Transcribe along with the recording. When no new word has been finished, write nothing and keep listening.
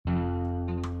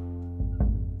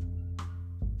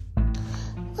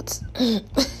What's,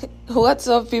 what's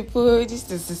up, people?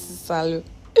 This is Sisi Salu.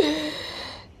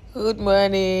 Good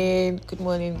morning,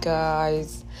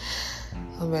 guys.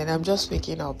 Oh man, I'm just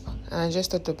waking up and I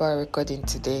just thought about recording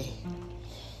today.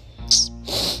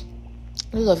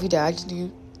 Those of you that are actually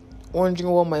wondering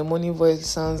what my morning voice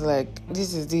sounds like,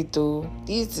 this is it, though.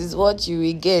 This is what you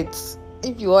will get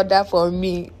if you order from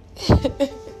me.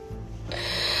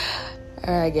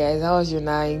 Alright, guys, how was your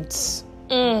night?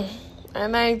 My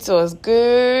night was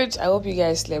good. I hope you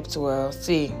guys slept well.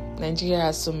 See, Nigeria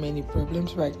has so many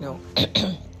problems right now.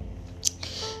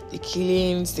 The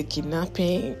killings, the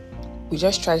kidnapping. Let's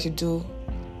just try to do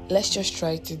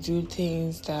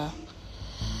things that,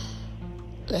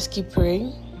 let's keep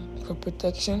praying for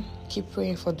protection. Keep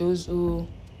praying for those who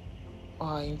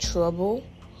are in trouble.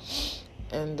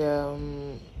 And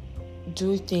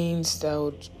do things that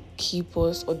would keep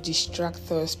us or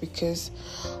distract us, because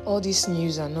all this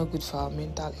news are not good for our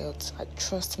mental health.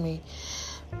 Trust me,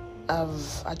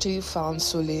 I've actually found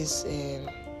solace in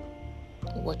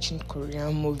watching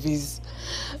Korean movies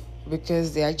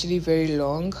because they're actually very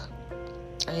long.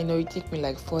 I know it takes me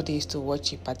like 4 days to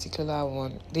watch a particular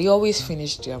one. They always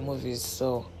finish their movies,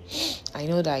 so I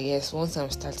know that yes, once I'm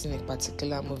starting a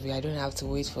particular movie, I don't have to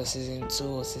wait for season 2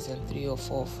 or season 3 or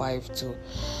 4 or 5 to,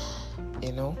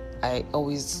 I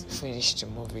always finish the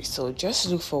movie. So just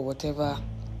look for whatever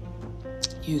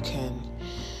you can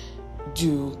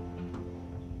do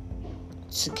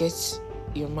to get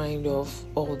your mind off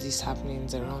all these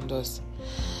happenings around us.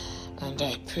 And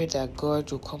I pray that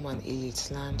God will come and heal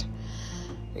its land.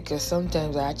 Because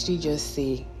sometimes I actually just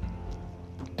say,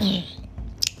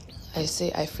 I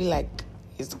feel like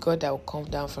it's God that will come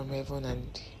down from heaven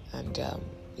and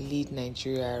lead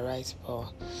Nigeria right.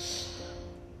 But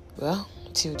well,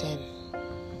 till then.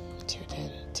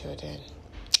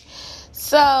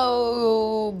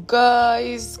 So,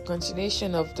 guys,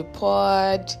 continuation of the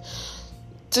pod.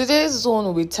 Today's one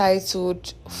will be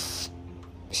titled,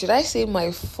 should I say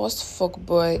my first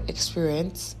fuckboy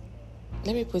experience?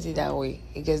 Let me put it that way,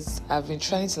 because I've been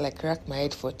trying to rack my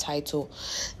head for a title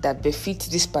that befits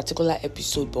this particular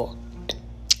episode, but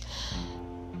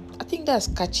I think that's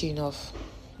catchy enough.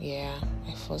 Yeah,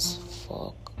 my first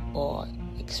fuckboy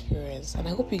experience. And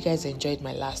I hope you guys enjoyed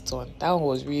my last one. That one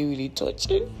was really, really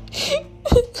touching. It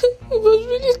was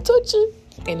really touching.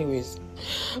 Anyways,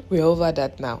 we're over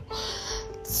that now.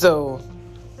 So,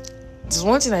 there's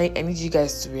one thing I need you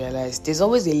guys to realize. There's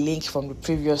always a link from the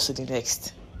previous to the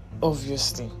next.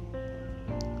 Obviously.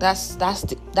 That's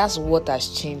what has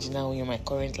changed now in my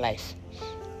current life.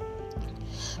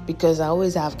 Because I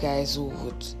always have guys who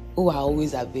are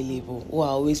always available, who are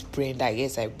always praying that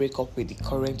yes, I break up with the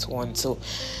current one. So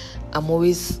I'm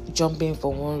always jumping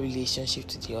from one relationship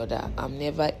to the other. I'm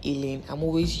never healing. I'm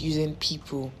always using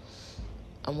people.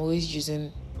 I'm always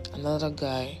using another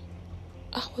guy.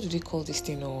 What do they call this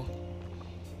thing now?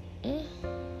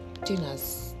 Thing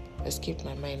has escaped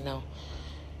my mind now.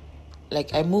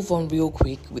 I move on real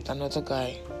quick with another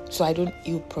guy, so I don't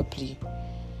heal properly.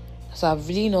 So I've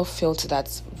really not felt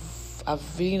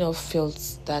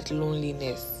that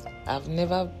loneliness. I've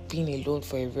never been alone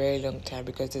for a very long time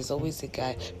because there's always a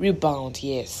guy. Rebound,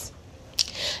 yes,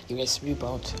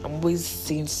 rebound. I'm always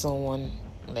seeing someone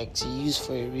to use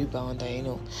for a rebound,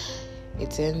 and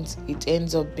it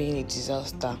ends up being a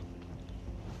disaster.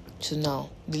 So now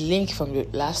the link from the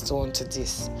last one to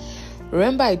this.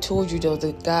 Remember I told you there was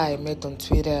a guy I met on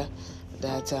Twitter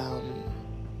that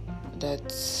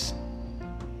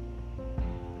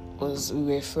we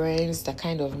were friends, that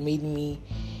kind of made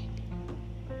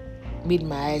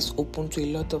my eyes open to a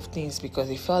lot of things, because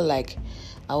it felt like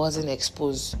I wasn't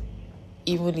exposed,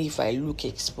 even if I look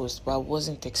exposed, but I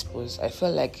wasn't exposed. I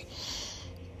felt like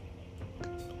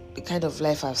the kind of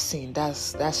life I've seen,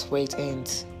 that's where it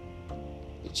ends.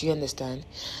 Do you understand?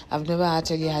 I've never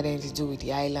actually had anything to do with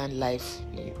the island life,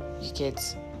 you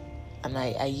get. And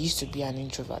I used to be an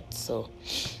introvert, so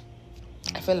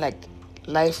I felt like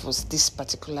life was this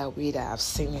particular way that I've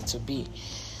seen it to be.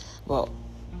 Well,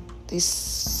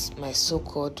 this my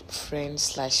so-called friend /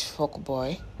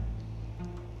 fuckboy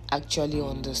actually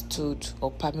understood,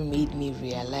 or probably made me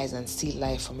realize and see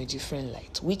life from a different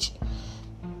light, which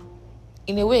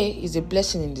in a way is a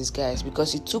blessing in disguise,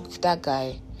 because it took that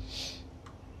guy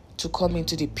to come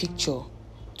into the picture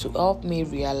to help me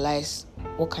realize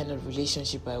what kind of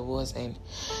relationship I was in.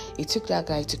 It took that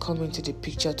guy to come into the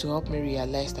picture to help me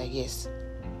realize that yes,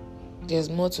 there's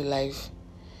more to life,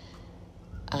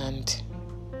 and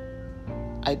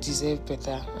I deserve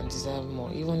better and deserve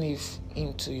more, even if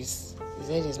him too his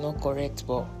head is not correct,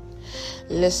 but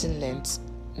lesson learned,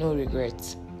 no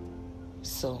regrets.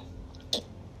 So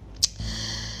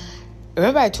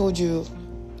Remember I told you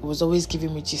he was always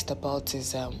giving me gist about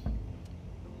his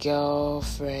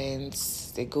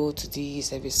girlfriends. They go to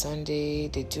this every Sunday,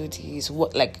 they do this,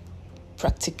 what, like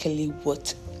practically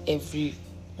what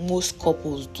most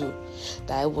couples do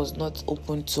that I was not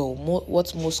open to,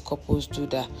 what most couples do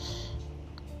that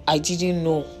I didn't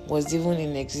know was even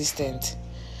in existence.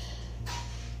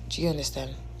 Do you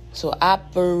understand? So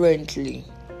apparently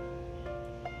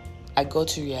I got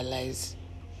to realize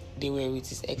they were with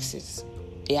his exes.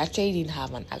 He actually didn't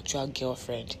have an actual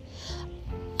girlfriend,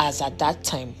 as at that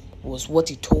time was what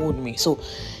he told me. So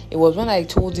it was when I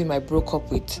told him I broke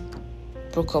up with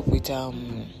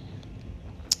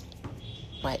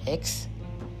my ex.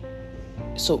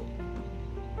 So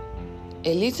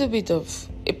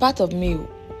a part of me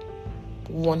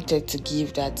wanted to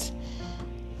give that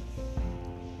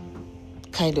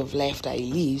kind of life that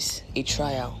he lives a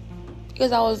trial,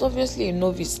 because I was obviously a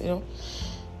novice.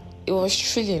 It was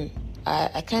thrilling.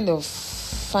 I kind of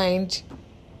find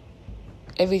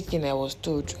everything I was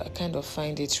told, I kind of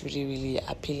find it really, really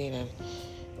appealing and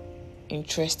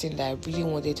interesting, that I really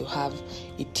wanted to have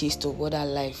a taste of what that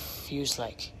life feels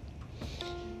like.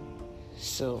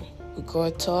 So we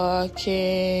got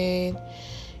talking,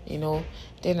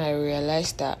 then I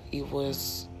realized that it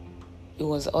was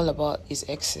all about his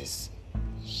exes.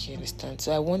 You understand?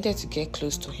 So I wanted to get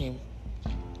close to him,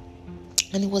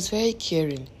 and he was very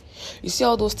caring. You see,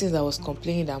 all those things I was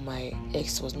complaining that my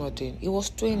ex was not doing, he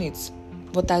was doing it,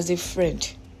 but as a friend.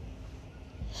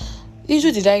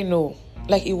 Little did I know,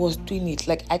 like, he was doing it.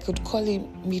 Like, I could call him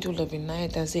middle of the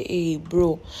night and say, hey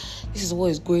bro, this is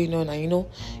what is going on, and he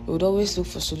would always look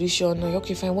for solution. Like,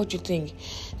 okay, fine, what do you think?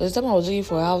 There's a time I was looking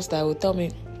for a house that he would tell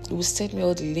me, he would send me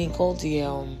all the link, all the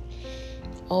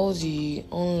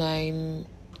online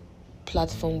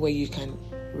platform where you can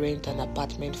rent an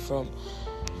apartment from.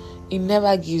 He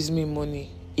never gives me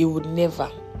money. He would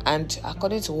never. And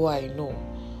according to what I know,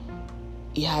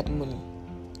 he had money.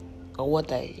 Or what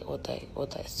I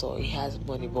saw, he has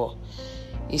money. But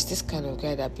it's this kind of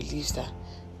guy that believes that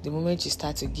the moment you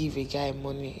start to give a guy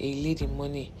money, a lady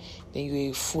money, then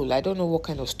you're a fool. I don't know what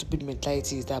kind of stupid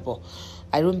mentality is that, but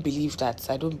I don't believe that.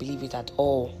 I don't believe it at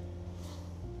all.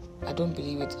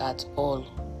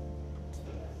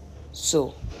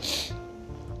 So,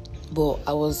 but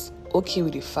I was okay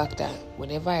with the fact that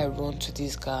whenever I run to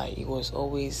this guy, he was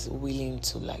always willing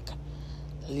to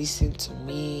listen to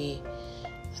me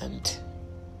and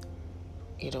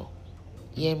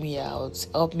hear me out,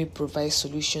 help me provide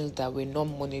solutions that were not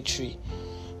monetary,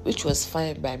 which was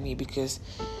fine by me, because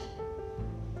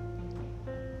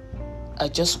I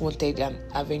just wanted an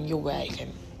avenue where I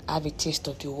can have a taste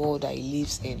of the world that he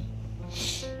lives in.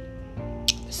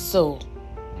 So,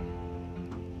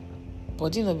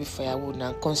 but be firewood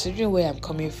now, considering where I'm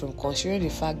coming from, considering the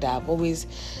fact that I've always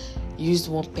used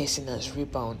one person as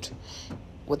rebound,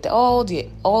 with all the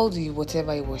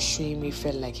whatever he was showing me,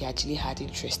 felt like he actually had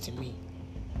interest in me.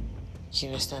 You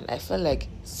understand? I felt like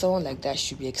someone like that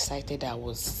should be excited that I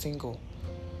was single.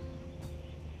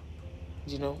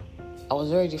 I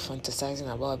was already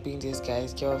fantasizing about being this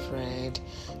guy's girlfriend,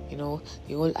 the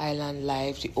whole island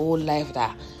life, the whole life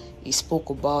that he spoke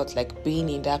about, like being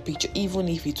in that picture, even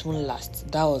if it won't last.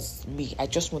 That was me. I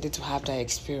just wanted to have that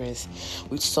experience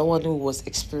with someone who was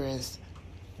experienced.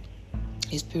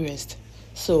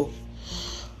 So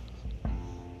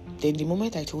then the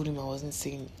moment I told him I wasn't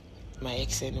seeing my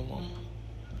ex anymore,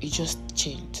 it just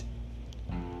changed.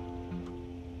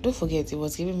 Don't forget, he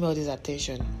was giving me all this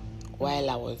attention while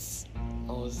I was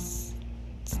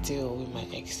still with my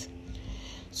ex.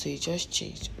 So it just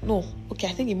changed. No, okay,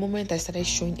 I think the moment I started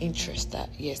showing interest that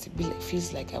yes, it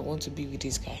feels like I want to be with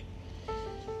this guy.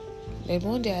 Then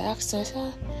one day I asked him, I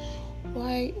said,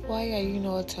 why are you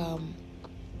not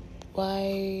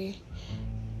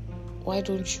why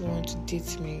don't you want to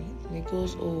date me? And he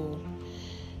goes,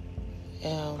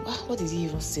 what did he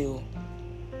even say?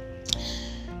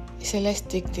 He said, let's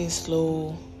take things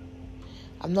slow.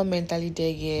 I'm not mentally there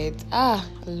yet. I'm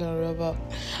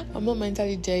not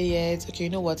mentally there yet. Okay, you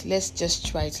know what? Let's just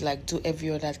try to do every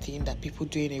other thing that people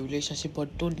do in a relationship,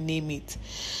 but don't name it.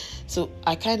 So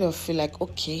I kind of feel like,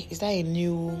 okay, is that a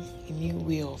new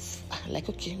way of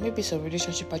okay, maybe some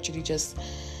relationship actually just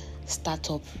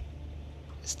start up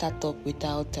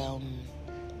without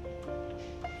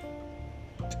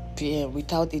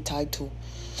without a title.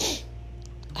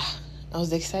 I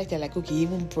was excited, okay, he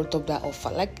even brought up that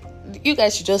offer. You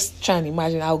guys should just try and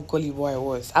imagine how gullible I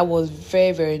was. I was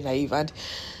very, very naive, and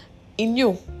he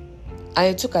knew, and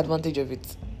he took advantage of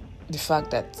it. The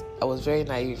fact that I was very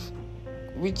naive,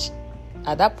 which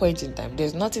at that point in time,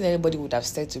 there's nothing anybody would have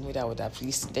said to me that I would have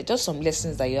listened. There's just some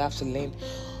lessons that you have to learn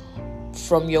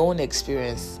from your own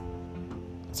experience.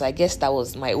 So I guess that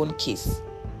was my own case.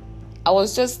 I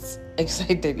was just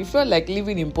excited. It felt like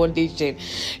living in bondage then,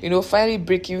 finally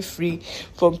breaking free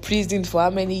from prison for how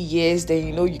many years. Then,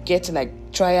 you get to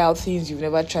like try out things you've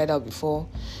never tried out before.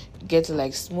 You get to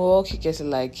like smoke, you get to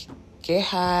like get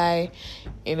high,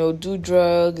 do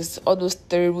drugs, all those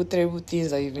terrible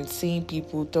things that you've been seeing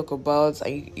people talk about,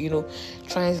 and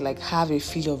trying to like have a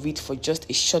feel of it for just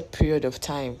a short period of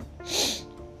time.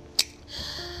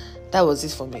 That was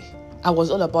it for me. I was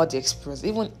all about the experience,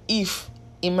 even if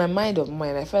in my mind of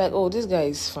mine I felt like, oh, this guy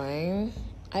is fine,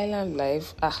 island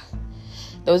life.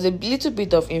 There was a little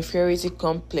bit of inferiority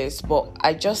complex, but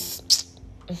I just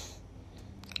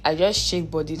shake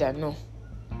body that no,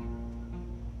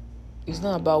 it's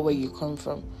not about where you come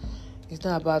from, it's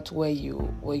not about where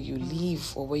you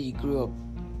live or where you grew up.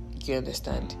 You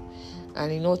understand? And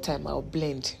in no time I'll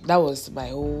blend. That was my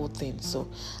whole thing. So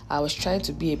I was trying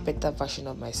to be a better version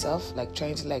of myself, like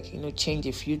trying to change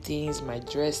a few things, my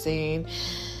dressing,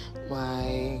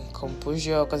 my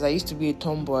composure, because I used to be a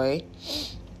tomboy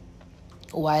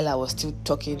while I was still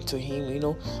talking to him.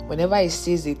 Whenever he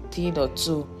says a thing or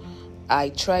two, I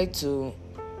try to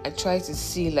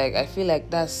see, like, I feel like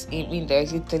that's him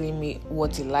indirectly telling me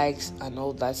what he likes and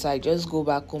all that. So I just go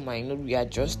back home and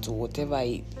readjust to whatever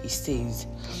he says.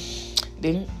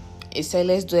 Then he said,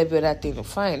 let's do every other thing.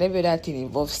 Fine, every other thing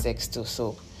involves sex too.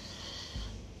 So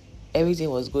everything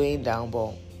was going down,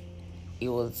 but it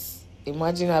was,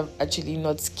 imagine I'm actually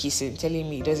not kissing, telling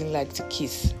me he doesn't like to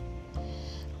kiss.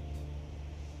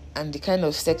 And the kind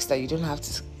of sex that you don't have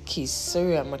to kiss.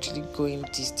 Sorry, I'm actually going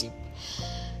this deep.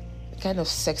 The kind of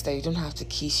sex that you don't have to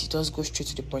kiss, you just go straight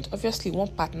to the point. Obviously, one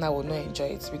partner will not enjoy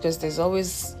it because there's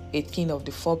always a thing of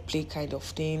the foreplay kind of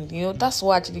thing. That's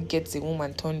what actually gets a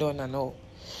woman turned on and all.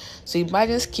 So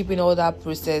imagine skipping all that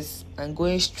process and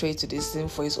going straight to this thing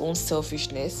for his own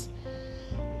selfishness.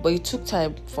 But it took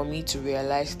time for me to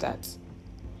realize that,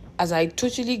 as I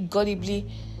totally gullibly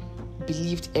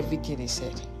believed everything he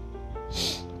said.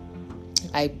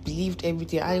 I believed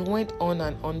everything. I went on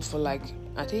and on for like,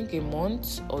 I think a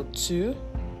month or two.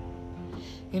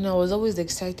 I was always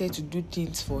excited to do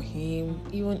things for him,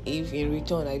 even if in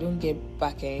return I don't get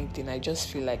back anything. I just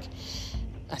feel like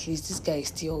at least this guy is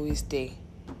still always there.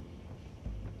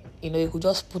 He could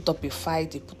just put up a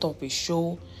fight, he put up a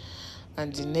show,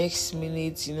 and the next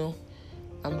minute,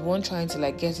 I'm the one trying to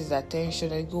like get his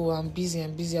attention. I go, I'm busy,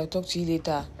 I'll talk to you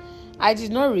later. I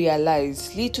did not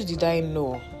realize, little did I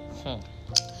know.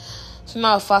 So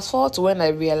now fast forward to when I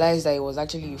realized that he was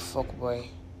actually a fuckboy.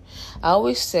 I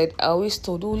always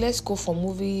told, oh, let's go for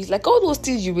movies. Like all those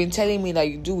things you've been telling me that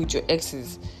you do with your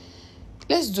exes.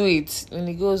 Let's do it. And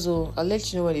he goes, oh, I'll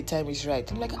let you know when the time is right.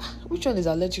 I'm like, which one is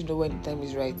I'll let you know when the time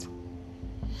is right?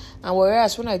 And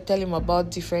whereas when I tell him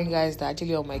about different guys that are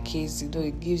actually on my case,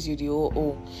 it gives you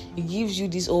it gives you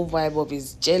this whole vibe of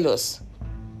he's jealous.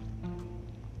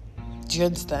 Do you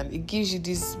understand? It gives you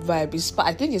this vibe.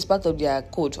 I think it's part of their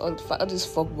code. All this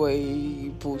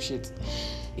fuckboy bullshit.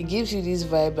 It gives you this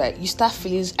vibe that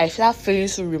I start feeling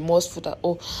so remorseful that,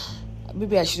 oh,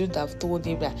 maybe I shouldn't have told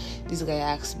him that this guy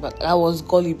asked, but I was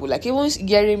gullible. Like, even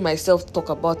hearing myself talk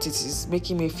about it is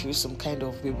making me feel some kind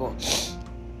of way, but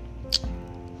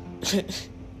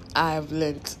I have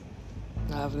learned.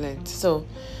 So,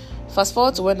 fast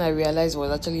forward to when I realized he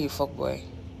was actually a fuckboy.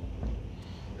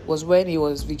 Was when he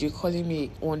was video calling me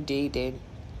one day. Then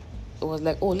it was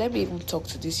like, oh, let me even talk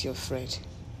to this your friend.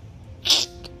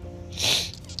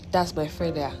 That's my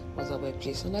friend that was at my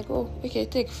place. I'm like, oh, okay,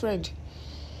 take friend.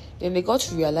 Then they got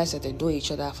to realize that they know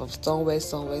each other from somewhere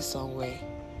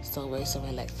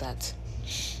like that.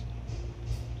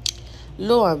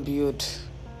 Lo and behold,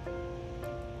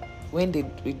 when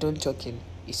we done talking,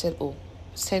 he said, oh,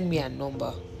 send me a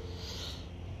number.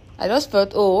 I just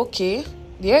felt, oh, okay,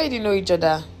 they already know each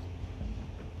other.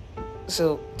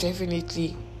 So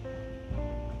definitely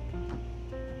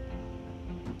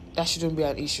that shouldn't be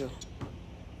an issue.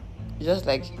 Just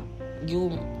like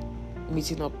you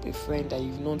meeting up a friend that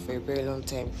you've known for a very long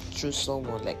time through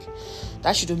someone, like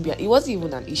that shouldn't be. It wasn't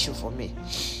even an issue for me.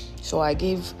 So I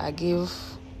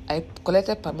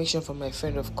collected permission from my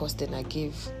friend, of course. Then I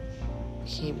gave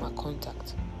him a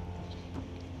contact.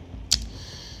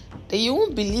 Then you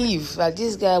won't believe that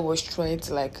this guy was trying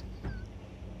to like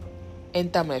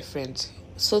enter my friend,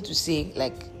 so to say,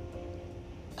 like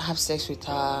have sex with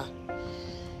her.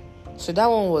 So that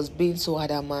one was being so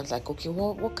adamant, like, okay,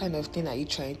 what kind of thing are you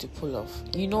trying to pull off?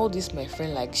 This my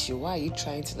friend likes you. Why are you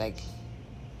trying to like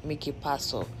make a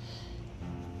pass or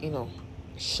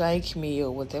shank me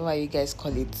or whatever you guys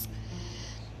call it?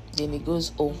 Then he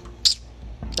goes, oh,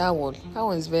 that one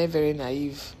is very, very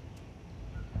naive.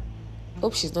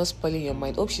 Hope she's not spoiling your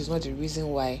mind. Hope she's not the reason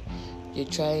why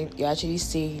you're actually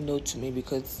saying no to me,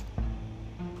 because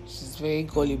she's very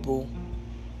gullible.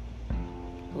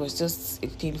 It was just a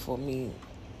thing for me.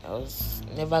 I was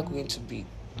never going to be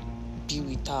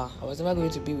with her. I was never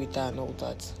going to be with her and all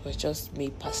that. It was just me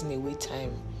passing away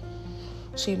time.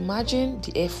 So imagine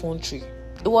the effrontery.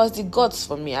 It was the gods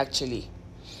for me, actually.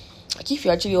 Like, if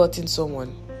you're actually hurting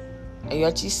someone and you're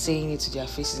actually saying it to their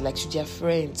faces, like to their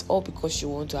friends, all because you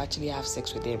want to actually have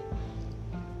sex with them.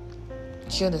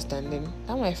 Do you understand? Then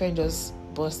that my friend just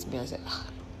burst me and said,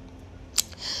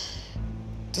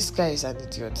 this guy is an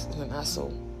idiot, he's an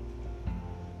asshole.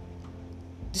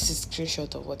 This is a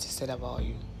screenshot of what he said about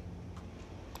you.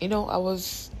 You know, I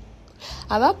was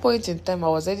at that point in time, I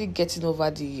was already getting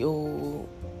over the old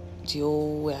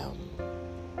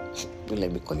don't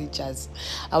let me call it jazz.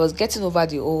 I was getting over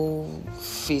the old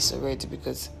face already,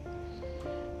 because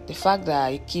the fact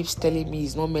that he keeps telling me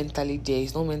he's not mentally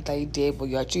there, but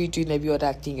you're actually doing every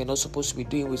other thing you're not supposed to be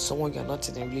doing with someone you're not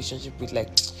in a relationship with. Like,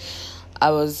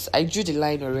 I drew the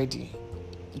line already.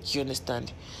 Do you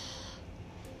understand?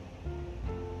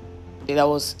 And I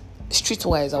was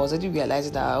streetwise. I was already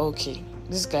realizing that, okay,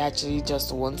 this guy actually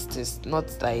just wants this, not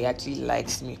that he actually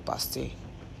likes me per se.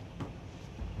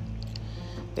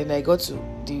 Then I got to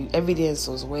the evidence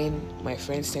was when my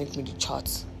friend sent me the chart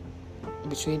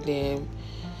between them.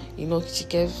 You know, she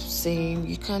kept saying,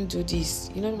 you can't do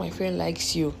this. You know, my friend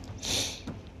likes you.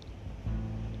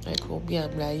 Like, Obi,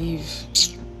 I'm naive.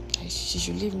 She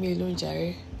should leave me alone,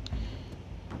 Jerry.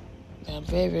 I'm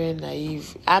very, very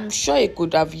naive. I'm sure he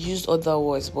could have used other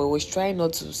words, but he was trying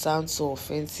not to sound so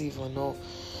offensive or not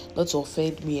to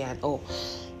offend me and all.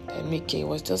 And Mickey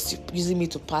was just using me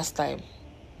to pass time.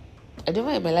 I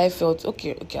never in my life felt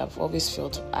okay.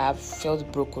 I have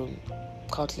felt broken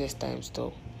countless times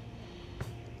though.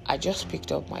 I just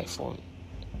picked up my phone.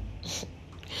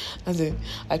 And then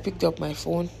I picked up my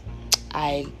phone.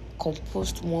 I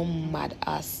composed one mad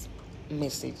ass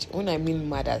message. When I mean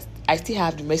mad ass, I still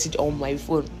have the message on my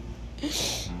phone.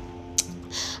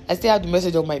 I still have the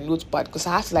message on my notepad, because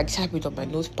I have to type it on my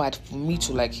notepad for me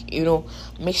to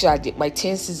make sure my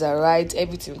tenses are right,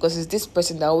 everything, because it's this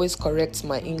person that always corrects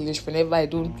my English whenever I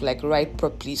don't write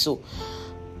properly. So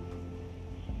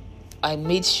I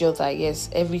made sure that yes,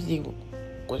 everything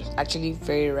was actually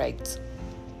very right,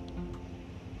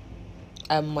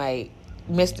 and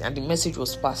the message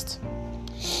was passed.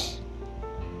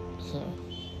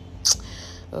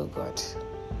 Oh God.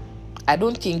 I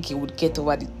don't think he would get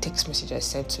over the text message I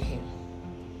sent to him.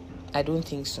 I don't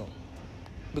think so.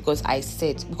 Because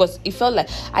it felt like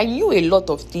I knew a lot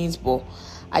of things, but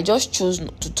I just chose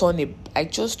to turn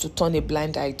a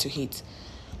blind eye to it.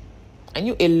 I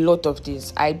knew a lot of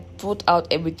things. I put out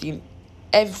everything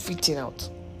out.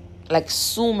 Like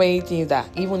so many things that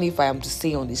even if I am to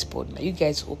say on this pod, you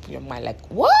guys open your mind like,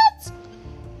 what?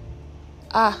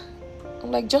 I'm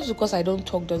like, just because I don't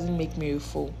talk doesn't make me a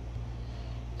fool.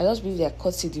 I just believe that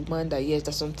courtesy demand that yes,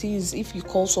 there's some things, if you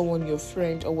call someone your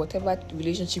friend or whatever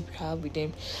relationship you have with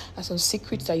them, there's some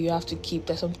secrets that you have to keep.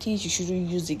 There's some things you shouldn't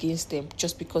use against them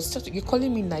just because you're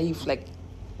calling me naive. Like,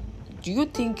 do you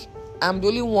think I'm the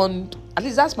only one? At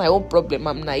least that's my own problem.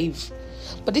 I'm naive.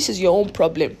 But this is your own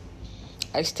problem.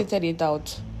 I stated it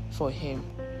out for him.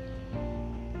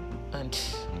 And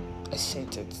I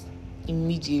sent it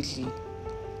immediately.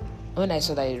 When I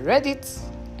saw that he read it,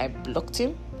 I blocked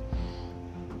him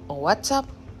on WhatsApp,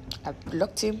 I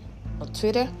blocked him on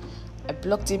Twitter, I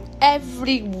blocked him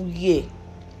everywhere.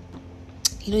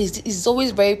 You know, it's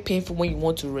always very painful when you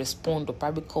want to respond or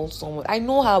probably call someone. I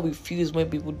know how it feels when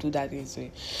people do that.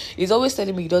 He's always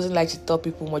telling me he doesn't like to tell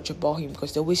people much about him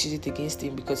because they always use it against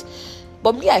him.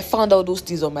 But me, I found out those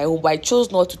things on my own, but I chose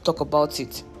not to talk about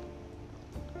it.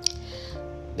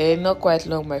 Then not quite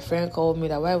long, my friend called me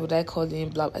that why would I call him?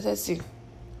 Blah. I said, see,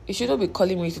 you shouldn't be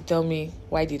calling me to tell me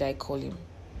why did I call him.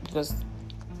 Because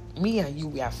me and you,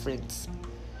 we are friends.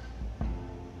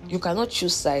 You cannot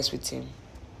choose sides with him.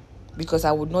 Because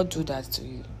I would not do that to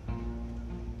you.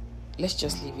 Let's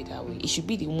just leave it that way. It should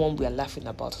be the one we are laughing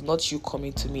about, not you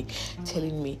coming to me,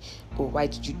 telling me, oh, why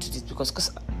did you do this?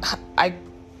 Because I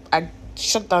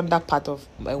shut down that part of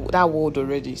that world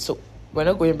already. So we're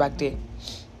not going back there.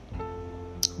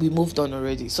 We moved on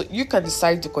already. So you can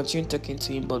decide to continue talking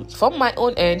to him. But from my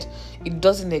own end, it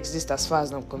doesn't exist as far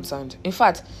as I'm concerned. In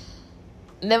fact,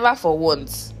 never for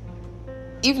once.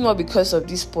 If not because of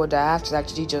this pod, I have to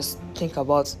actually just think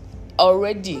about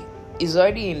already. It's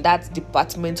already in that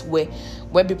department where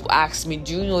when people ask me,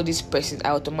 do you know this person? I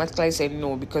automatically say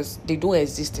no because they don't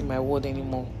exist in my world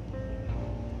anymore.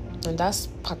 And that's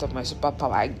part of my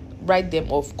superpower. I write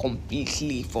them off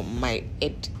completely from my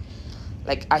head.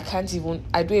 Like, I don't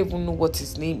even know what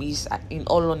his name is. In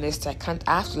all honesty, I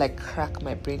have to like crack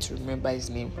my brain to remember his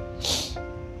name.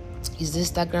 His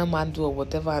Instagram handle or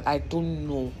whatever, I don't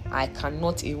know. I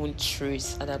cannot even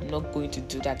trace, and I'm not going to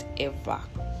do that ever.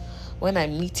 When I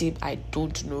meet him, I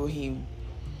don't know him.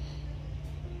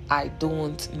 I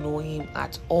don't know him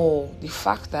at all. The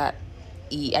fact that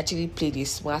he actually played a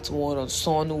smart one on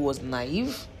someone who was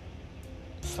naive,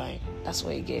 fine. That's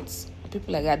what he gets.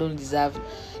 People like that don't deserve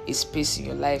a space in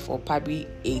your life, or probably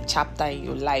a chapter in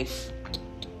your life.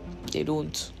 They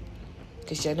don't,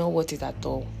 because you're not worth it at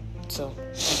all. So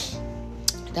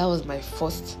that was my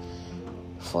first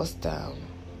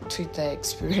Twitter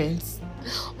experience.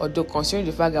 Although, considering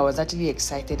the fact I was actually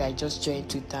excited, I just joined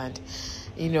Twitter,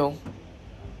 and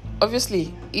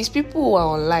obviously it's people who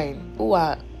are online, who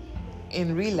are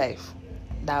in real life,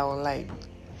 that are online.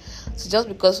 So just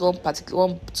because one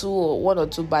or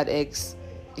two bad eggs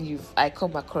I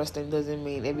come across them doesn't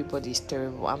mean everybody is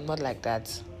terrible. I'm not like that.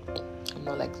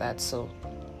 So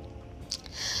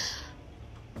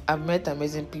I've met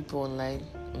amazing people online,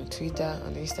 on Twitter,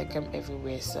 on Instagram,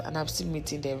 everywhere. So, and I'm still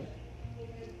meeting them.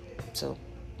 So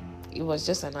it was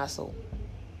just an asshole.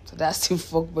 So that's the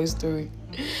fuckboy story.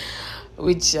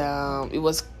 Which it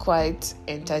was quite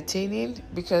entertaining,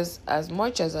 because as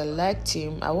much as I liked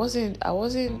him, I wasn't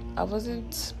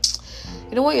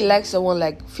when you like someone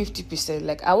like 50%,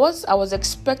 like I was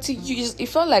expecting you. It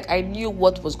felt like I knew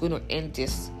what was going to end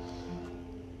this,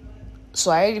 so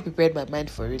I already prepared my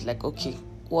mind for it. Like, okay,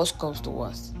 worst comes to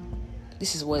worst,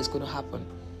 this is what is going to happen.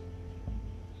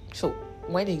 So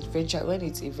when it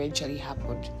eventually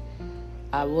happened,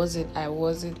 I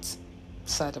wasn't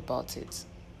sad about it.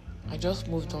 I just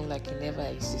moved on like it never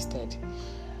existed.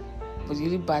 But the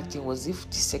only bad thing was, if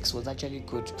the sex was actually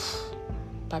good,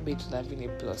 probably it would have been a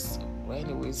plus. But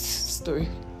anyways, story.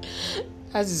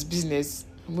 That's his business.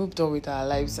 We moved on with our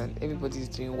lives and everybody's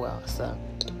doing well. So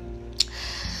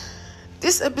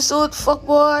this episode,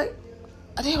 fuckboy.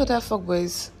 I don't know what that fuckboy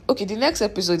is. Okay, the next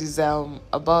episode is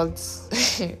about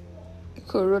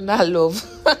Corona love.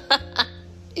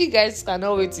 You guys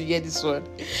cannot wait to hear this one.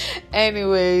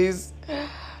 Anyways,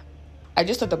 I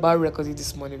just thought about recording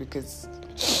this morning, because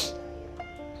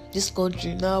this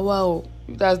country now, wow,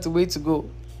 that's the way to go.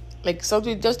 Like, just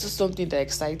do something that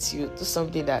excites you, do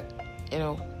something that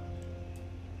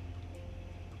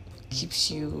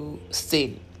keeps you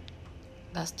sane.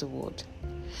 That's the word.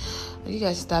 And you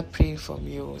guys start praying for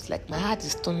me. It's like my heart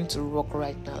is turning to rock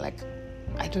right now. Like,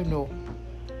 I don't know.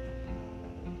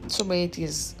 So many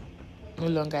things no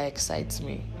longer excites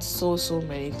me. So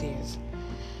many things.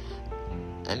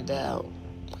 And I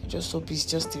just hope it's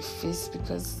just a phase,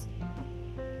 because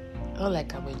not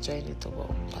like I'm enjoying it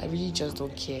all. I really just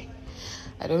don't care.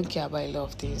 I don't care about a lot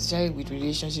of things, especially with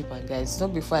relationship and guys.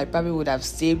 Not before, I probably would have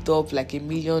saved up like 1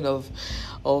 million of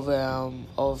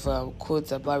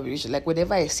quotes about relationship. Like,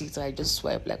 whenever I see it, I just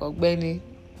swipe like, "Oh, Benny,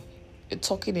 you're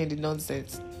talking in the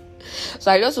nonsense."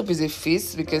 So I just hope it's a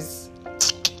phase, because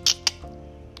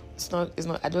it's not.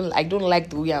 I don't like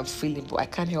the way I'm feeling, but I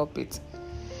can't help it.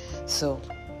 So,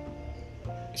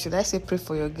 should I say pray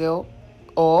for your girl,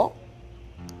 or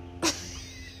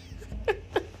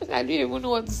I don't even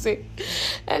know what to say.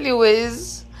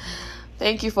 Anyways,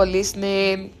 thank you for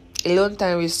listening. Alone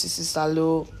time with Sisi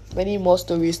Salo. Many more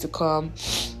stories to come.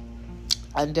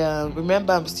 And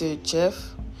remember, I'm still a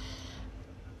chef.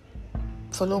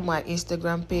 Follow my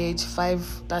Instagram page,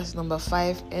 5, that's number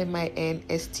 5,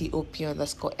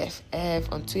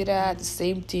 MINSTOP_FF. On Twitter, the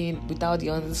same thing without the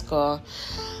underscore.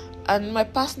 And my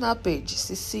personal page,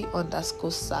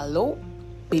 Sisi_Salo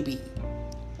baby.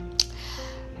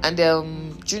 And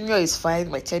Junior is fine.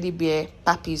 My teddy bear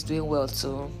Papi is doing well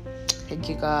too. Thank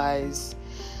you guys.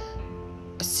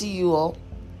 See you all.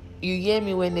 You hear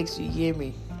me when next you hear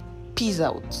me. Peace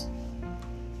out.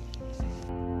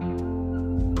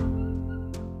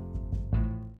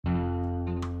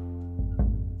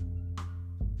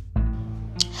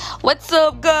 What's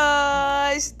up,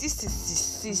 guys? This is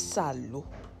Sisi Salo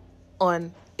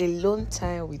on Alone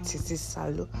Time with Sisi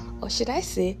Salo, or should I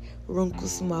say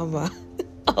Ronku's Mama,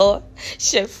 or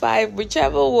Chef 5,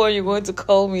 whichever one you want to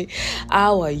call me.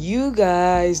 How are you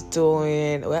guys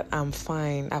doing? Well, I'm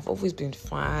fine. I've always been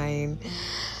fine.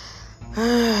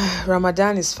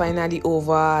 Ramadan is finally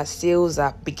over. Sales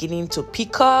are beginning to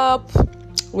pick up.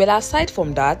 Well, aside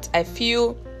from that, I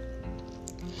feel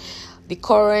the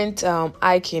current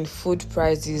hike in food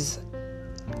prices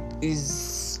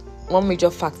is one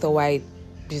major factor why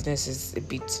business is a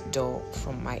bit dull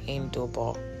from my end, though.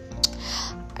 But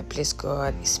I bless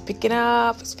God, it's picking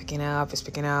up.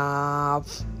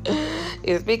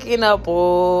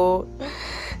 Oh,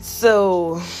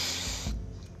 so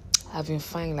I've been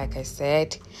fine, like I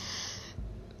said.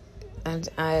 And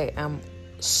I am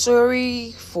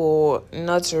sorry for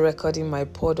not recording my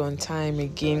pod on time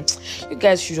again. You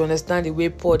guys should understand the way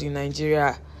pod in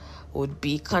Nigeria would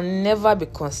be. It can never be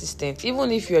consistent.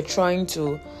 Even if you actually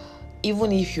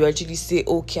say,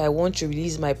 okay, I want to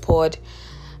release my pod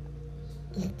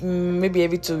maybe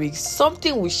every 2 weeks,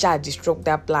 something will disrupt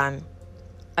that plan.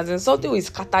 As in, something will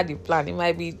scatter the plan. It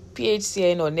might be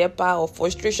PHCN or NEPA or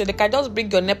frustration. They can just bring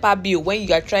your NEPA bill when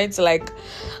you are trying to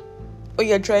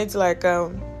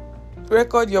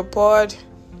record your pod.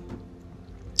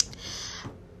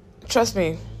 Trust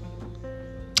me,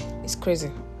 it's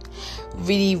crazy.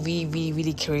 Really, really, really,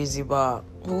 really crazy, but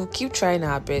we'll keep trying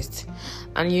our best.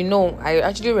 And I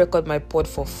actually record my pod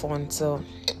for fun, so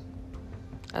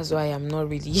that's why I'm not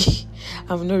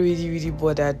really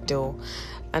bothered though.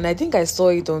 And I think I saw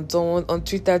it on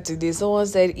Twitter today. Someone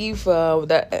said if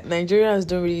that Nigerians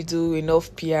don't really do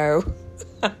enough PR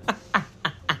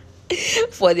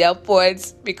for their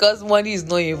pods because money is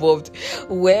not involved.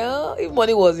 Well, if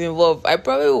money was involved, I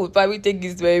would take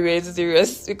it very, very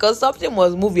serious, because something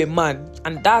must move a man,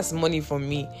 and that's money for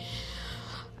me.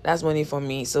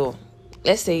 So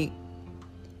let's say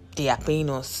they are paying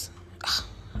us.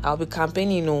 I'll be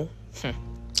campaigning,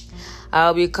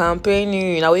 I'll be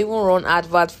campaigning. I'll even run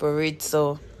advert for it.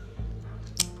 So,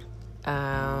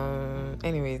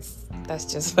 anyways, that's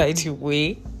just by the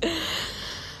way.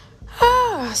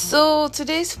 So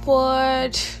today's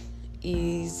pod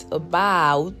is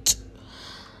about,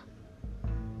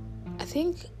 I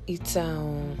think it's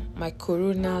my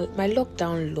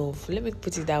lockdown love. Let me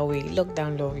put it that way.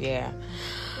 Lockdown love, yeah.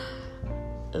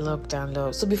 Lockdown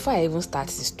love. So before I even start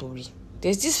the story,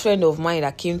 there's this friend of mine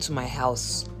that came to my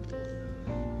house.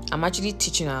 I'm actually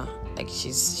teaching her, like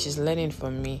she's learning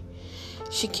from me.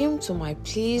 She came to my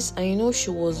place, and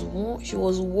she was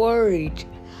worried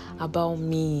about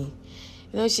me.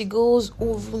 She goes,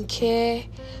 "Oh, even care.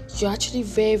 You're actually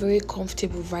very, very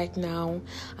comfortable right now,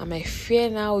 and my fear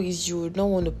now is you would not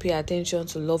want to pay attention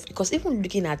to love, because even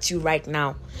looking at you right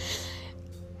now,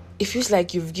 it feels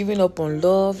like you've given up on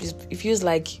love. It feels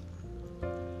like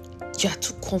you're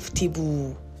too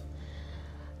comfortable.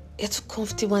 You're too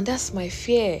comfortable, and that's my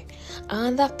fear.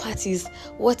 And that part is,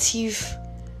 what if,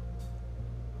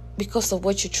 because of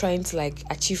what you're trying to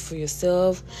achieve for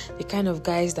yourself, the kind of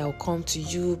guys that will come to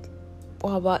you,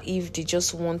 what about if they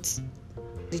just want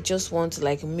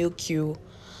to milk you,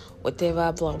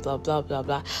 whatever, blah blah blah blah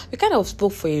blah." We kind of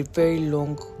spoke for a very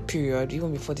long period,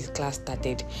 even before this class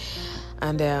started,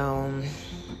 and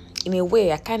in a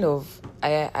way,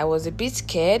 I was a bit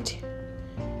scared,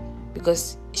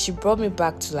 because she brought me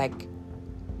back to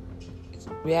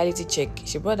reality check.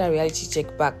 She brought that reality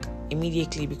check back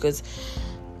immediately, because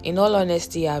in all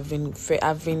honesty, I've been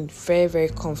very, very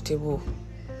comfortable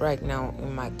right now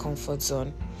in my comfort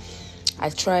zone.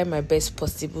 I try my best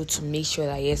possible to make sure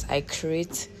that, yes, I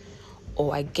create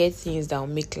or I get things that will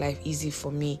make life easy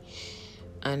for me,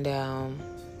 and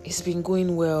it's been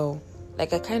going well. I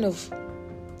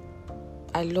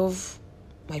love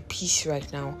my peace right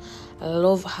now. I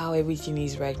love how everything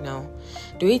is right now.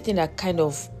 The only thing that kind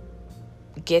of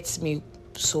gets me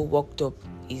so worked up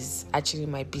is actually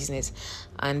my business,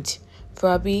 and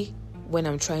probably when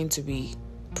I'm trying to be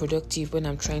productive, when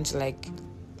I'm trying to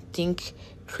think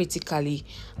critically,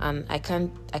 and I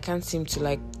can't seem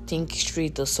to think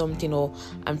straight or something, or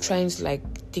I'm trying to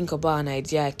think about an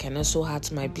idea I can also add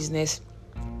to my business,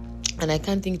 and I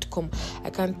can't seem to come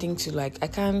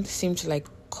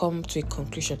to a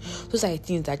conclusion. Those are the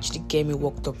things that actually get me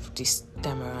worked up this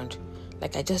time around.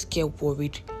 I just get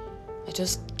worried. I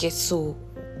just get so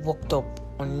worked up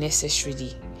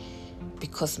unnecessarily,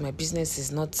 because my business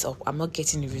is not up. I'm not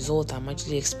getting the result I'm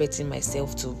actually expecting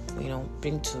myself to,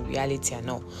 bring to reality and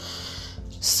all.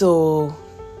 So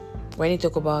when you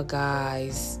talk about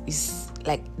guys, it's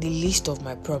the least of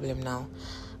my problem now.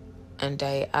 And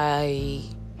I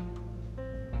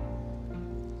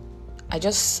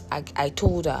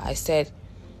told her, I said,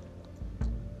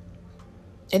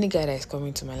 any guy that is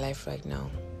coming to my life right now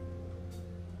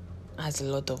has a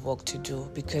lot of work to do,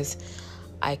 because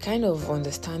I kind of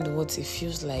understand what it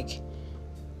feels like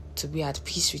to be at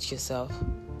peace with yourself.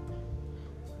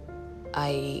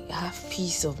 I have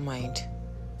peace of mind.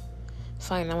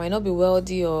 Fine, I might not be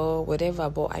wealthy or whatever,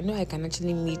 but I know I can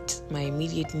actually meet my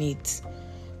immediate needs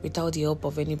without the help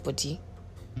of anybody,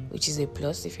 which is a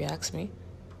plus if you ask me.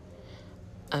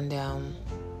 And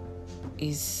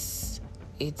it's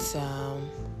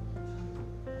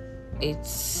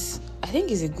I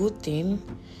think it's a good thing,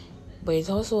 but it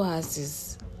also has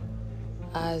this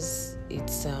has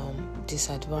its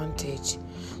disadvantage.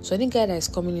 So any guy that is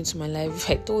coming into my life, if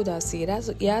I told her, say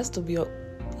he has to be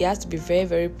very,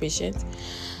 very patient,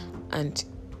 and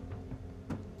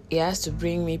he has to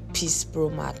bring me Peace Pro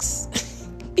Max.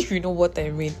 If you know what I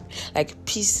mean, like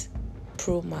Peace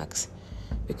Pro Max,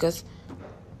 because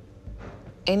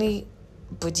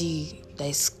anybody that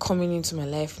is coming into my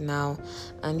life now,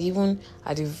 and even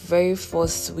at the very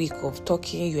first week of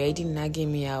talking, you're already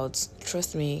nagging me out.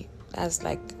 Trust me, that's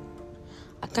like,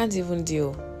 I can't even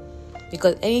deal.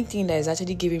 Because anything that is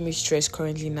actually giving me stress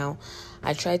currently now,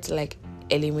 I try to like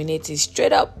eliminate it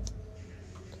straight up.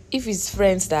 If it's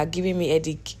friends that are giving me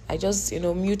headache, I just,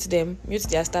 mute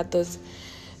their status.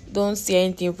 Don't see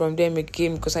anything from them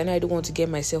again, because I know I don't want to get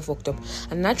myself worked up.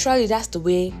 And naturally, that's the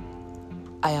way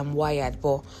I am wired.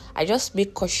 But I just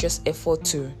make cautious effort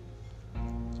to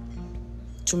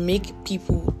make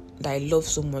people that I love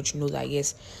so much know that,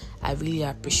 yes, I really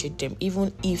appreciate them,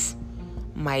 even if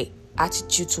my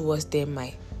attitude towards them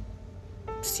might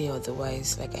say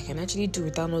otherwise. Like, I can actually do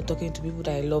without not talking to people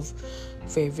that I love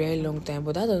for a very long time,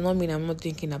 but that does not mean I'm not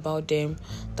thinking about them.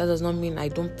 That does not mean I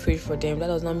don't pray for them. That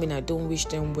does not mean I don't wish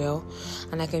them well.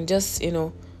 And I can just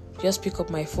pick up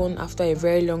my phone after a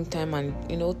very long time and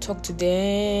talk to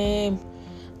them.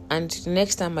 And the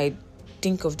next time I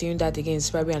think of doing that again, it's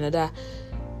probably another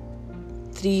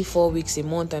 3-4 weeks, a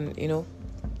month, and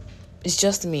it's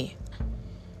just me.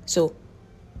 So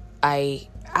I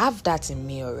have that in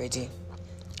me already.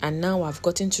 And now I've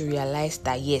gotten to realize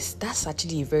that, yes, that's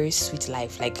actually a very sweet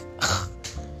life. Like,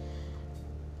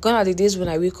 gone are the days when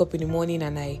I wake up in the morning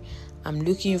and I'm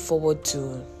looking forward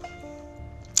to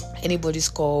anybody's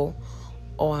call,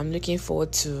 or I'm looking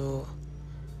forward to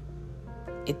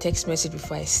a text message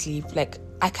before I sleep. Like,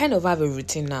 I kind of have a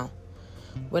routine now.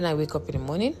 When I wake up in the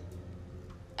morning,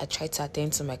 I try to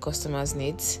attend to my customers'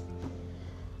 needs,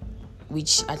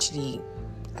 which actually,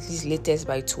 at least latest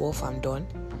by 12, I'm done.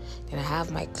 Then I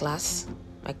have my class.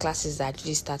 My classes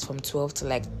actually start from 12 to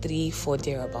like 3-4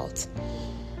 thereabouts.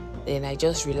 Then I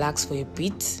just relax for a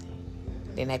bit.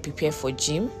 Then I prepare for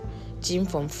gym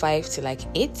from 5 to like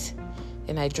 8.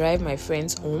 Then I drive my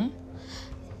friends home,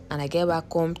 and I get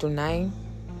back home to 9,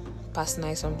 past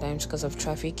 9 sometimes because of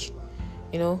traffic.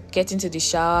 Get into the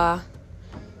shower.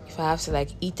 If I have to like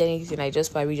eat anything, I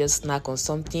probably just snack on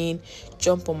something,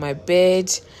 jump on my bed.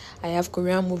 I have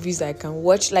Korean movies I can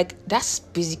watch. Like, that's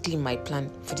basically my plan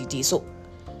for the day. So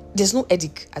there's no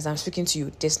headache as I'm speaking to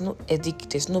you. There's no headache.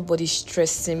 There's nobody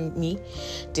stressing me.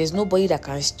 There's nobody that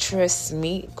can stress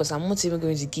me, because I'm not even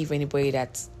going to give anybody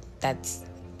that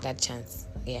chance.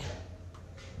 Yeah,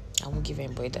 I won't give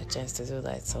anybody that chance to do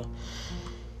that.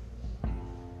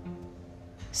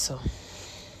 So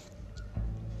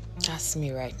that's me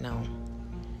right now.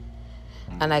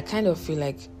 And I kind of feel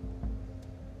like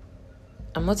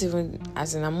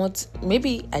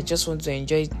maybe I just want to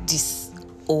enjoy this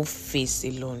whole phase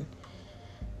alone,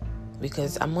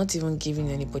 because I'm not even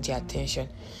giving anybody attention.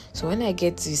 So when I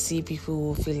get to see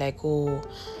people who feel like,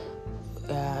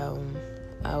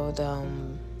 I would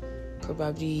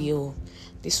probably,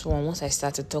 this one, once I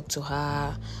start to talk to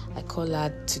her, I call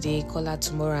her today, call her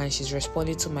tomorrow, and she's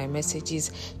responding to my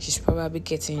messages, she's probably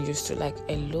getting used to like,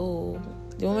 hello.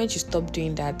 The moment you stop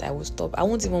doing that, I will stop. I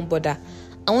won't even bother.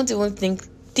 I won't even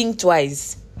think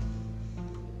twice.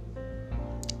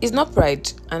 It's not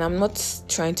pride, and I'm not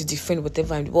trying to defend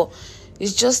whatever I'm doing, but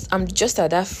it's just, I'm just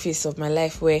at that phase of my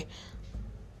life where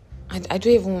I don't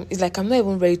even, it's like I'm not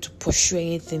even ready to pursue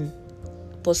anything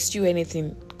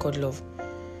called love.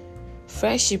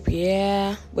 Friendship,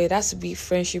 yeah, but it has to be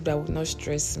friendship that would not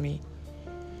stress me.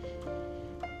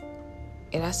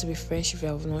 It has to be friendship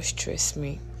that will not stress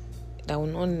me, that will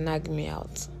not nag me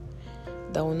out,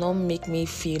 that will not make me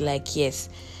feel like, yes,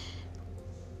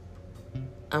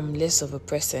 I'm less of a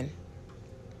person.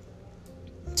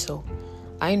 So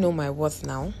I know my worth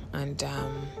now, and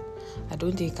I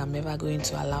don't think I'm ever going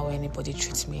to allow anybody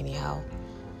treat me anyhow.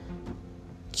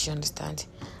 Do you understand?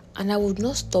 And I would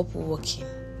not stop working,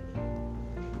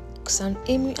 because I'm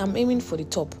aiming for the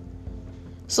top.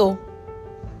 So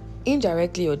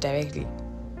indirectly or directly,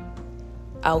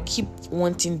 I'll keep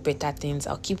wanting better things.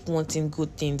 I'll keep wanting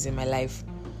good things in my life.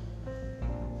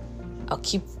 I'll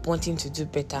keep wanting to do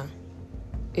better,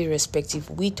 irrespective,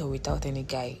 with or without any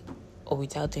guy or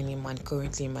without any man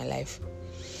currently in my life.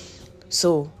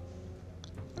 So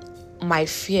my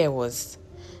fear was,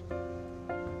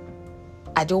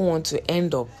 I don't want to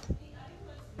end up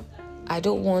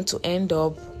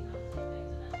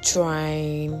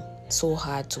trying so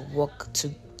hard to work to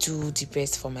do the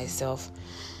best for myself,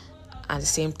 at the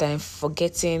same time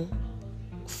forgetting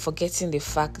the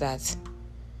fact that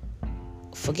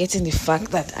forgetting the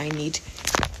fact that I need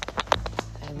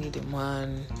a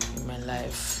man in my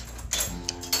life,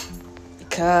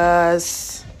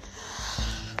 because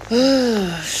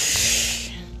I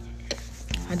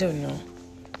don't know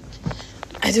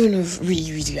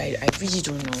really, I really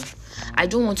don't know. I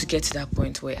don't want to get to that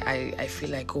point where I feel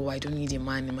like, I don't need a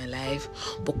man in my life.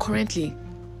 But currently,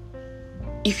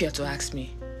 if you are to ask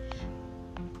me,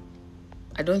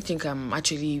 I don't think I'm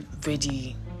actually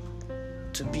ready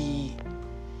to be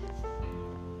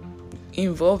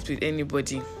involved with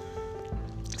anybody.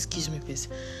 Excuse me, please.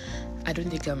 I don't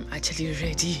think I'm actually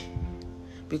ready,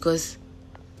 because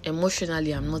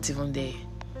emotionally I'm not even there.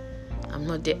 I'm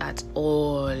not there at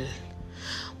all.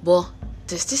 But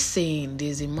there's this saying,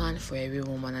 there's a man for every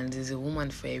woman and there's a woman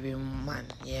for every man.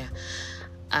 Yeah.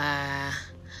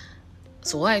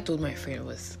 So what I told my friend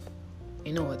was,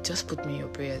 you know what, just put me in your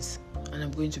prayers and I'm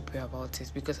going to pray about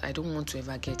it, because I don't want to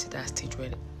ever get to that stage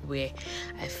where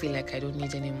I feel like I don't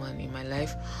need any man in my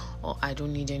life, or I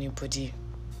don't need anybody.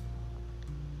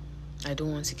 I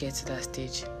don't want to get to that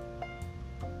stage.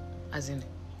 As in,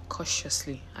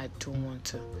 cautiously, I don't want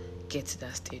to get to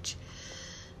that stage.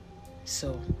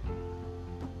 So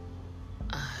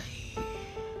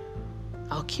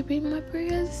I'll keep in my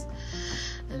prayers,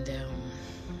 and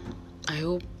I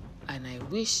hope and I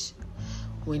wish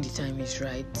when the time is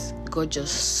right, God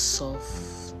just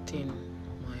soften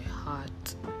my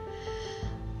heart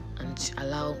and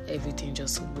allow everything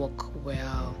just work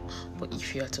well. But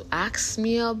if you are to ask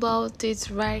me about it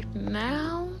right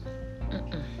now,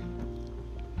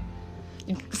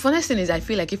 the funniest thing is, I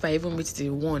feel like if I even meet the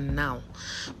one now,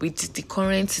 with the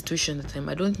current situation at the time,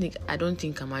 I don't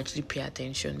think I'm actually paying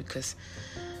attention, because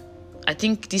I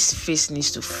think this phase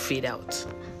needs to fade out.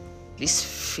 This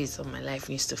phase of my life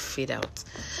needs to fade out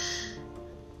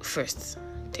first.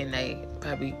 Then I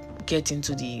probably get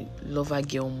into the lover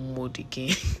girl mode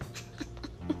again.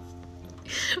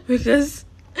 Because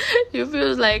it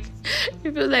feels like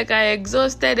I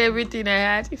exhausted everything I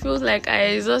had. It feels like I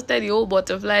exhausted the whole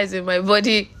butterflies in my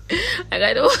body.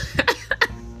 Like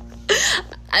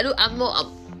I'm not.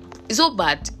 It's so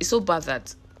bad. It's so bad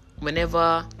that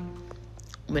whenever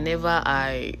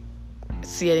I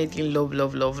see anything love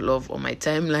on my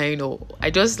timeline, or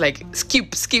I just like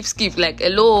skip. Like,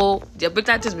 hello, there are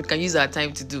better things we can use our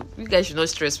time to do. You guys should not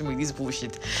stress me with this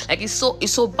bullshit. Like, it's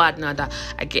so bad now that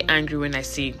I get angry when I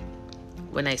see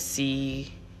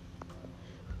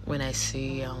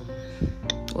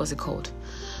what's it called?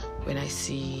 When I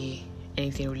see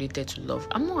anything related to love.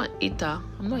 I'm not a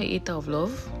hater of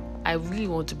love. I really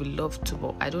want to be loved too,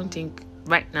 but I don't think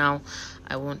right now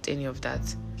I want any of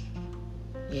that.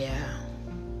 Yeah.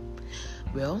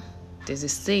 Well, there's a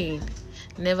saying,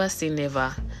 never say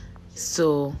never.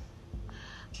 So,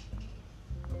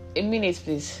 a minute,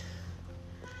 please.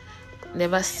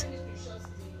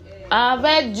 I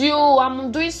beg you,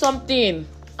 I'm doing something.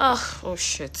 Oh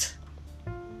shit.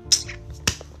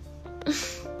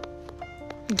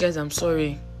 Guys, I'm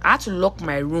sorry. I had to lock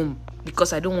my room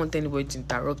because I don't want anybody to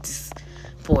interrupt this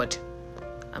pod.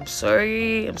 I'm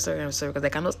sorry, because I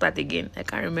cannot start again. I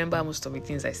can't remember most of the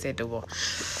things I said over.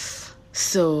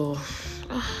 So,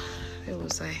 where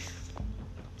was I?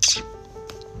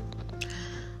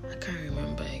 I can't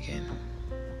remember again.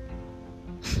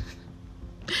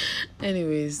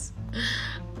 Anyways,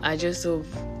 I just hope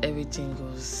everything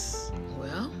goes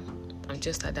well. I'm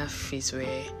just at that phase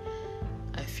where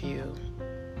I feel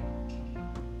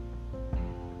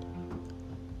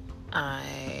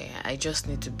I just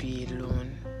need to be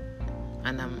alone,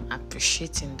 and I'm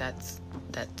appreciating that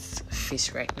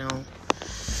phase right now.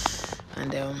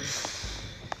 And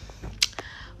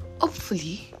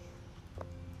hopefully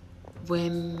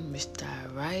when Mr.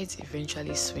 Right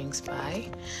eventually swings by,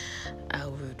 I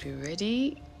will be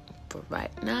ready. But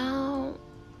right now,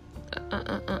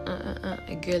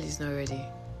 a girl is not ready.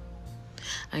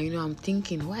 And I'm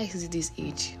thinking, why is it this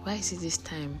age? Why is it this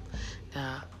time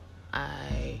that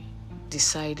I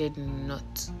decided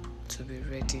not to be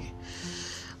ready?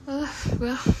 Well,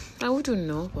 I wouldn't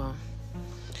know, but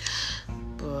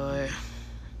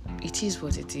it is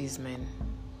what it is, man.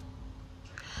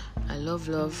 I love.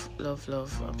 I'm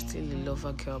still a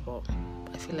lover girl, but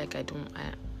I feel like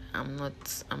I'm not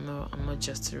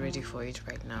just ready for it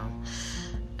right now.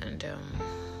 And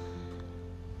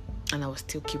I will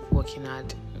still keep working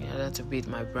hard in order to build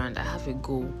my brand. I have a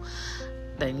goal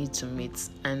that I need to meet,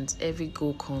 and every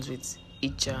goal comes with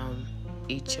each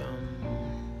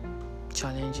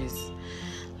challenges.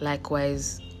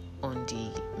 Likewise on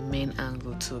the main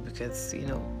angle too, because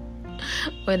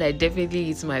when I definitely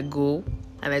hit my goal,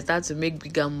 and I start to make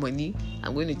bigger money,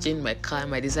 I'm going to change my car. I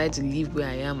might decide to leave where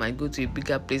I am and go to a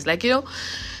bigger place. Like,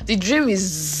 the dream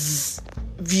is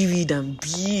vivid and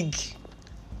big.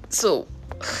 So,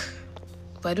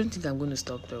 but I don't think I'm going to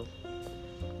stop though.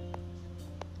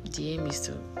 The aim is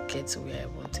to get to where I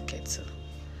want to get to.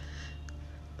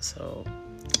 So,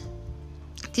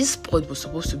 this pod was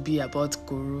supposed to be about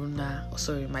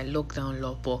my lockdown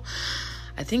law, but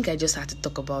I think I just had to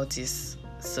talk about this.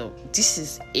 So, this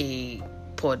is a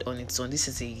pod on its own. This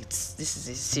is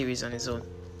a series on its own.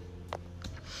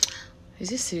 Is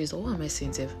this series or what am I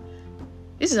saying, Tev?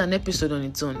 This is an episode on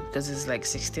its own because it's like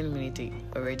 16 minutes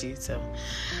already. So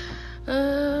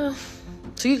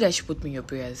you guys should put me in your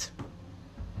prayers.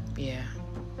 Yeah,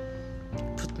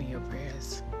 put me in your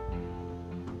prayers.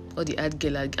 Or the ad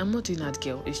girl. I'm not doing ad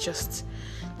girl. It's just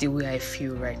the way I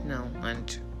feel right now,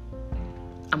 and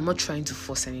I'm not trying to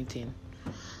force anything.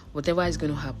 Whatever is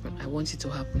going to happen, I want it to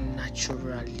happen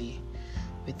naturally,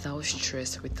 without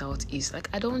stress, without ease. Like,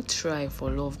 I don't try for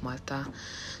love matter.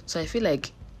 So I feel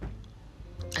like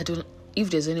if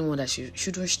there's anyone that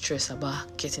shouldn't stress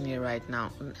about getting it right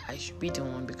now, I should be the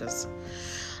one, because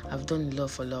I've done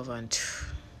love for love, and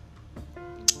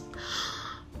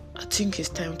I think it's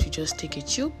time to just take a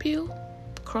chill pill,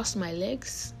 cross my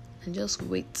legs, and just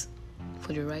wait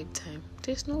for the right time.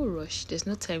 There's no rush. There's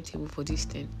no timetable for this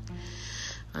thing.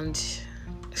 And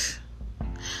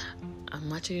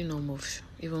I'm actually not moved,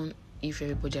 even if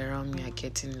everybody around me are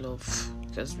getting love.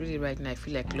 Because really right now, I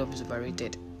feel like love is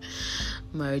overrated.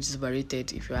 Marriage is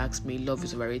overrated. If you ask me, love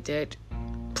is overrated.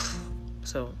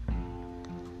 So,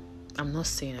 I'm not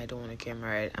saying I don't want to get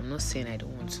married. I'm not saying I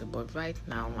don't want to. But right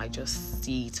now, I just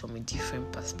see it from a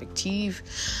different perspective.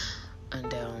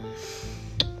 And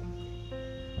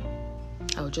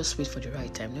I'll just wait for the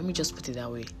right time. Let me just put it that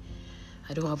way.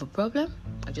 I don't have a problem.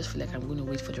 I just feel like I'm going to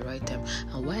wait for the right time.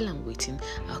 And while I'm waiting,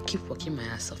 I'll keep working my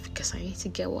ass off, because I need to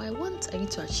get what I want. I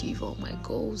need to achieve all my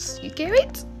goals. You get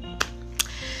it?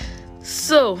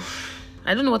 So,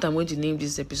 I don't know what I'm going to name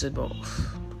this episode, but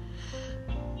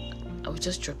I'll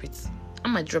just drop it. I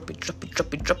might drop it.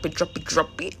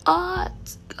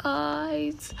 Art,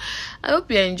 guys. I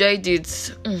hope you enjoyed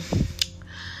it.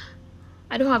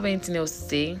 I don't have anything else to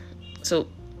say. So,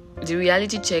 the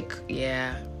reality check,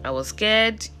 I was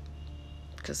scared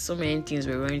because so many things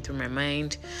were running through my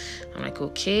mind. I'm like,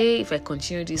 okay, if I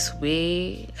continue this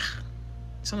way,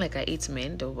 it's not like I hate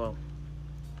men though, but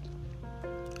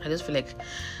I just feel like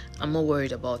I'm not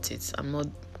worried about it. I'm not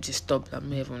disturbed. I'm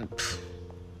not even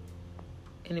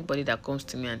anybody that comes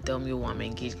to me and tell me, I'm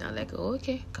engaged, I'm like, oh,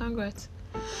 okay, congrats.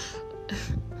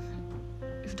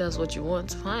 If that's what you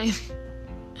want, fine.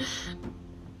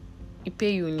 You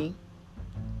pay uni.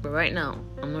 But right now,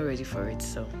 I'm not ready for it.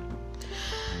 So,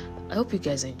 I hope you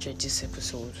guys enjoyed this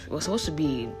episode. It was supposed to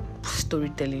be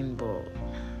storytelling, but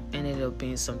ended up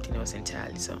being something else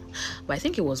entirely. So, but I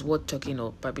think it was worth talking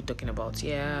about.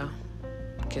 Yeah,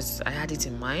 because I had it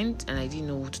in mind and I didn't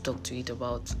know who to talk to it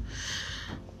about.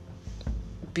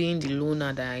 Being the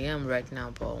loner that I am right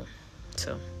now, but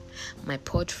so my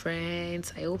pod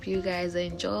friends, I hope you guys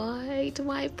enjoyed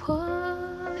my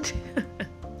pod.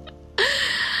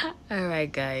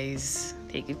 Alright guys,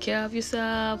 take good care of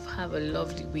yourself. Have a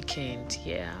lovely weekend.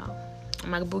 Yeah,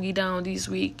 I'm gonna boogie down this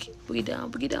week. Boogie down.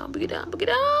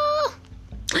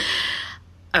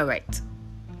 Alright,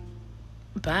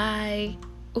 bye.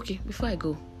 Okay, before I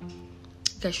go, you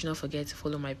guys should not forget to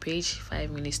follow my page,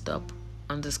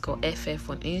 5minutestop_FF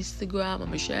on Instagram.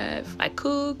 I'm a chef. I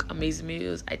cook amazing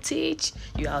meals. I teach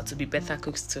you how to be better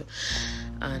cooks too.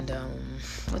 And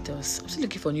what else? I'm still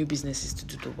looking for new businesses to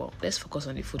do though. Well, let's focus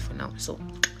on the food for now. So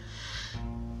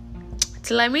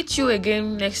till I meet you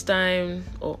again next time,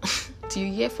 or till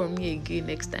you hear from me again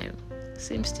next time,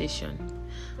 same station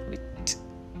with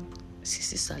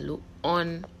Sisi Salo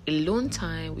on Alone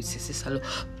Time with Sisi Salo.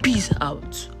 Peace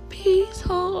out.